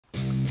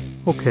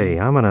Okay,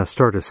 I'm going to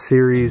start a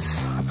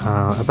series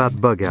about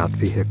bug out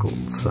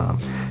vehicles.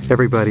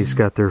 Everybody's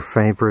got their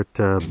favorite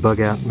bug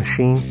out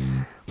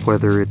machine,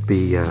 whether it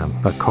be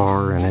a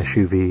car, an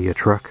SUV, a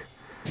truck.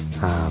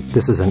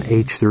 This is an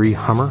H3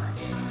 Hummer.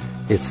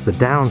 It's the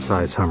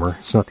downsize Hummer.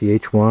 It's not the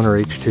H1 or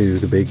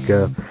H2, the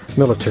big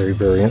military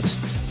variants.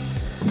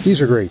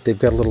 These are great. They've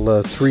got a little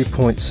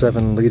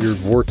 3.7 liter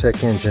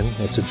Vortec engine.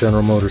 It's a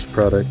General Motors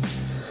product.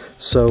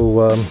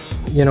 So,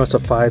 you know, it's a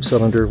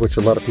 5-cylinder, which a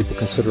lot of people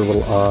consider a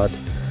little odd.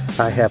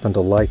 I happen to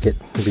like it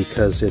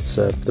because it's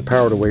the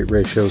power to weight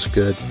ratio is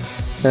good.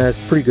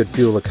 It's pretty good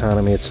fuel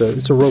economy. It's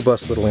a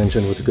robust little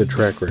engine with a good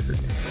track record.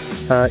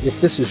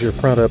 If this is your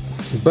front up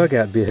bug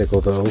out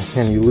vehicle though,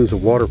 and you lose a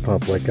water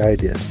pump like I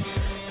did,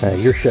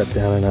 you're shut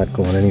down and not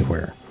going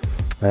anywhere.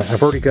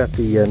 I've already got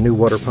the new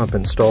water pump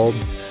installed.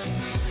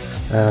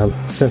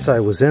 Since I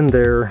was in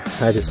there,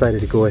 I decided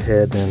to go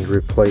ahead and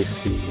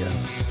replace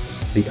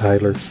the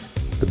idler.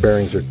 The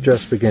bearings are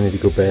just beginning to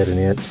go bad in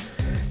it,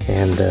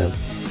 and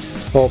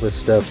all this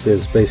stuff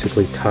is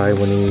basically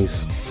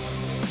Taiwanese,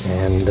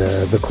 and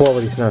the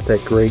quality's not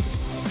that great.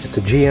 It's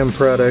a GM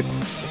product.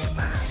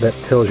 That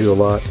tells you a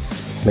lot.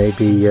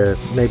 Maybe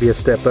a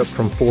step up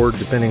from Ford,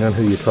 depending on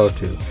who you talk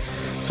to.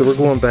 So we're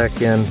going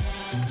back in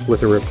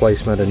with a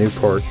replacement, a new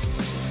part.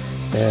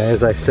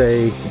 As I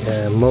say,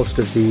 most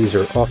of these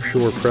are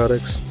offshore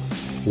products.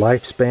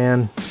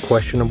 Lifespan,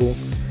 questionable.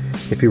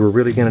 If you were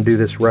really going to do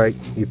this right,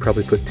 you'd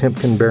probably put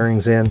Timken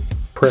bearings in,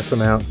 press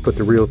them out, put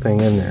the real thing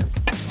in there.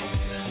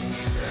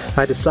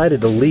 I decided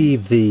to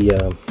leave the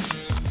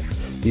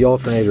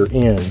alternator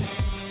in.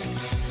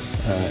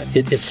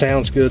 It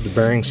sounds good, the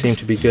bearings seem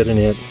to be good in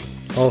it.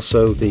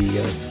 Also, the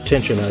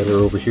tension idler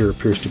over here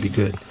appears to be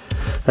good.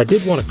 I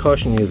did want to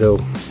caution you though,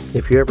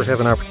 if you ever have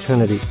an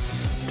opportunity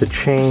to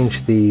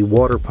change the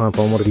water pump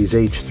on one of these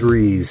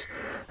H3s,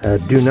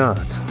 do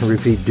not,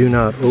 repeat, do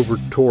not over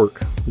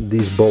torque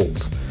these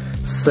bolts.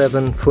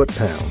 7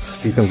 foot-pounds,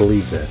 if you can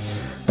believe that.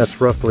 That's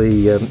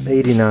roughly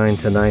 89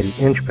 to 90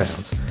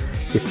 inch-pounds.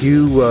 If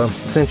you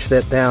cinch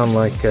that down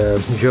like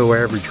Joe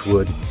Average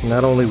would,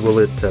 not only will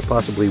it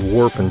possibly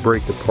warp and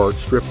break the part,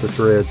 strip the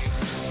threads,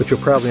 but you'll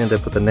probably end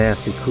up with a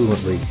nasty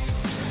coolant leak.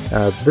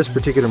 This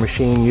particular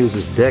machine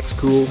uses Dex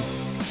Cool.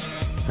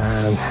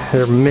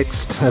 There are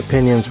mixed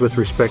opinions with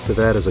respect to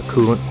that as a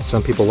coolant.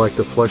 Some people like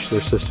to flush their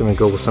system and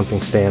go with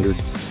something standard,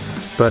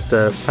 but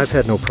I've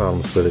had no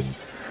problems with it.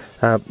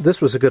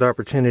 This was a good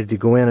opportunity to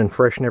go in and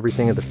freshen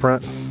everything at the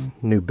front.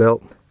 New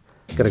belt.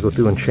 Got to go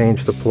through and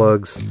change the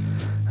plugs.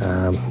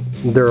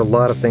 There are a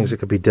lot of things that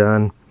could be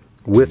done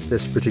with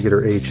this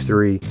particular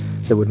H3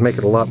 that would make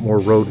it a lot more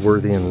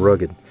roadworthy and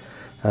rugged.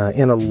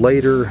 In a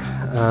later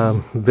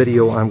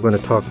video, I'm going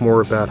to talk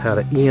more about how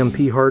to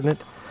EMP harden it.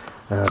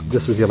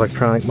 This is the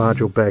electronic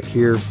module back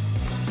here.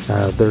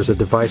 There's a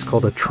device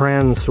called a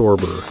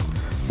Transorber.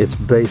 It's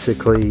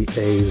basically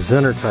a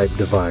Zener-type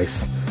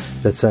device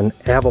that's an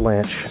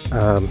avalanche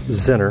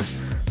Zener.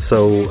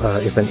 So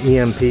if an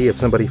EMP, if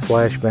somebody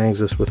flashbangs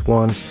this with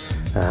one,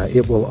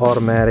 it will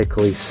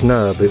automatically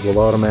snub. It will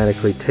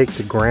automatically take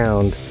to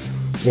ground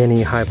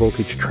any high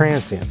voltage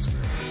transients.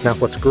 Now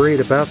what's great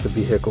about the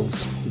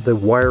vehicles, the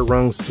wire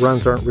runs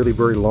aren't really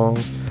very long.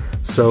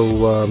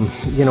 So,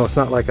 you know, it's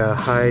not like a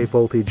high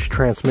voltage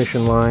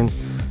transmission line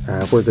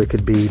where there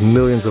could be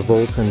millions of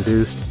volts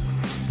induced.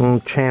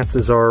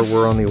 Chances are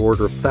we're on the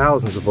order of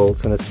thousands of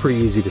volts, and it's pretty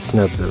easy to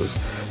snub those.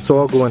 So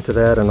I'll go into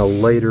that in a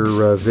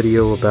later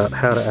video about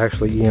how to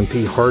actually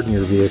EMP harden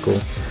your vehicle.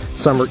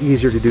 Some are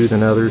easier to do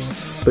than others,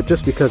 but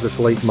just because it's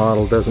late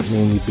model doesn't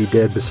mean you'd be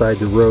dead beside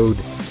the road.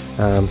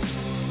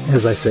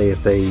 As I say,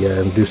 if they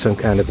do some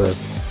kind of a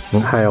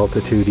high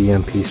altitude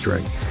EMP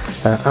strike.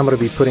 I'm going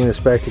to be putting this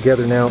back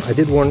together now. I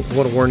did want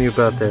to warn you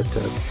about that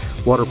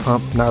water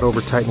pump, not over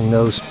tightening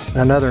those.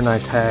 Another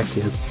nice hack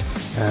is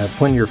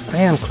when your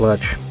fan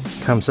clutch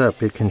comes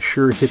up, it can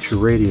sure hit your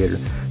radiator.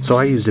 So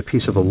I used a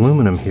piece of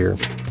aluminum here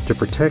to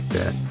protect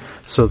that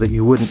so that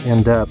you wouldn't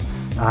end up,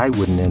 I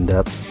wouldn't end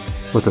up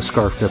with a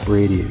scarfed up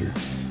radiator.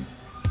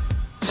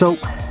 So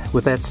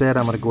with that said,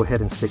 I'm going to go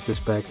ahead and stick this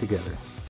back together.